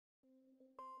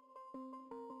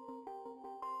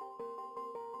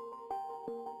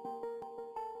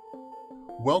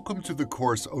Welcome to the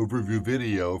course overview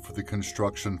video for the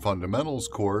Construction Fundamentals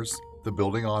course, The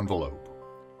Building Envelope.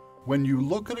 When you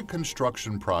look at a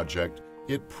construction project,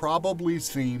 it probably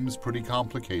seems pretty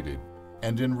complicated,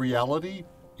 and in reality,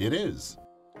 it is.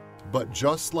 But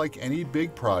just like any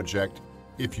big project,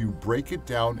 if you break it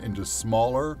down into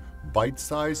smaller,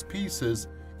 bite-sized pieces,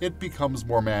 it becomes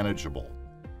more manageable.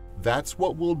 That's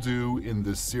what we'll do in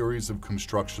this series of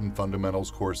Construction Fundamentals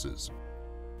courses.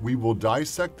 We will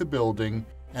dissect the building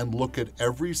and look at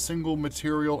every single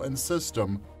material and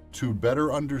system to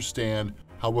better understand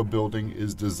how a building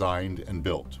is designed and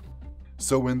built.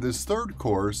 So in this third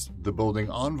course, The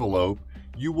Building Envelope,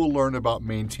 you will learn about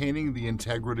maintaining the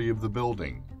integrity of the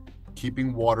building,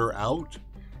 keeping water out,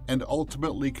 and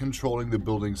ultimately controlling the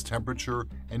building's temperature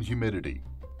and humidity.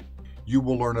 You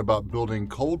will learn about building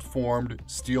cold-formed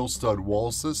steel stud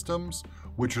wall systems,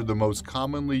 which are the most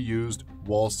commonly used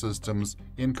wall systems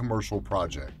in commercial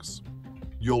projects.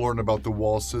 You'll learn about the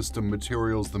wall system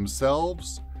materials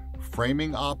themselves,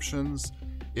 framing options,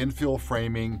 infill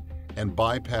framing, and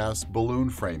bypass balloon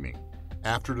framing.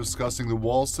 After discussing the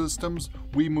wall systems,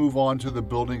 we move on to the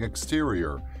building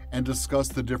exterior and discuss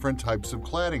the different types of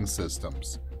cladding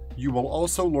systems. You will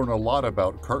also learn a lot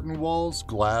about curtain walls,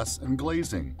 glass, and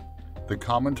glazing, the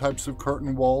common types of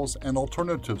curtain walls and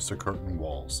alternatives to curtain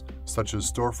walls, such as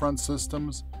storefront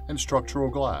systems and structural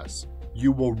glass.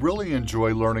 You will really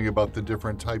enjoy learning about the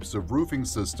different types of roofing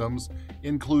systems,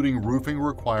 including roofing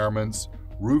requirements,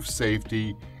 roof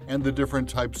safety, and the different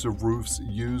types of roofs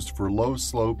used for low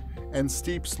slope and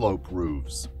steep slope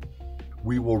roofs.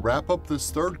 We will wrap up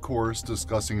this third course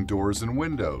discussing doors and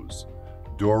windows,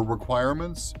 door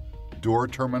requirements, door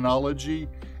terminology,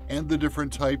 and the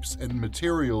different types and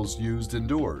materials used in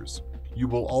doors. You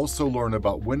will also learn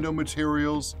about window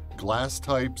materials, glass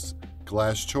types,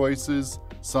 glass choices,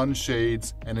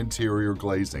 sunshades, and interior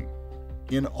glazing.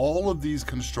 In all of these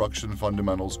construction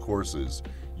fundamentals courses,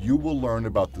 you will learn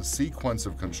about the sequence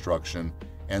of construction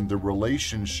and the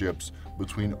relationships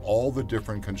between all the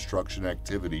different construction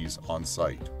activities on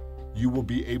site. You will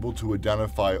be able to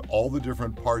identify all the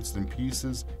different parts and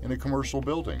pieces in a commercial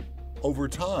building. Over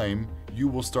time, you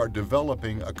will start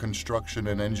developing a construction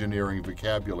and engineering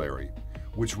vocabulary,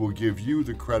 which will give you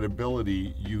the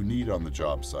credibility you need on the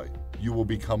job site. You will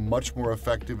become much more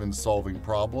effective in solving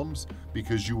problems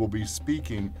because you will be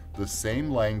speaking the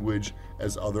same language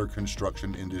as other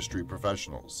construction industry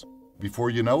professionals.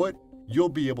 Before you know it, you'll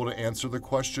be able to answer the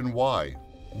question why.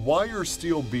 Why are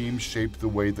steel beams shaped the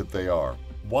way that they are?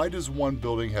 Why does one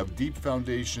building have deep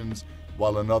foundations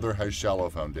while another has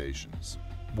shallow foundations?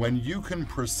 When you can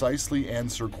precisely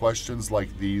answer questions like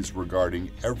these regarding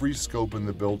every scope in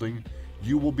the building,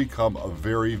 you will become a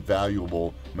very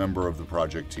valuable member of the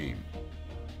project team.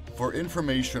 For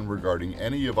information regarding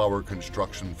any of our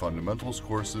Construction Fundamentals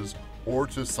courses or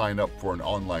to sign up for an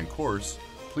online course,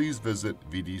 please visit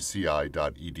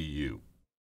vdci.edu.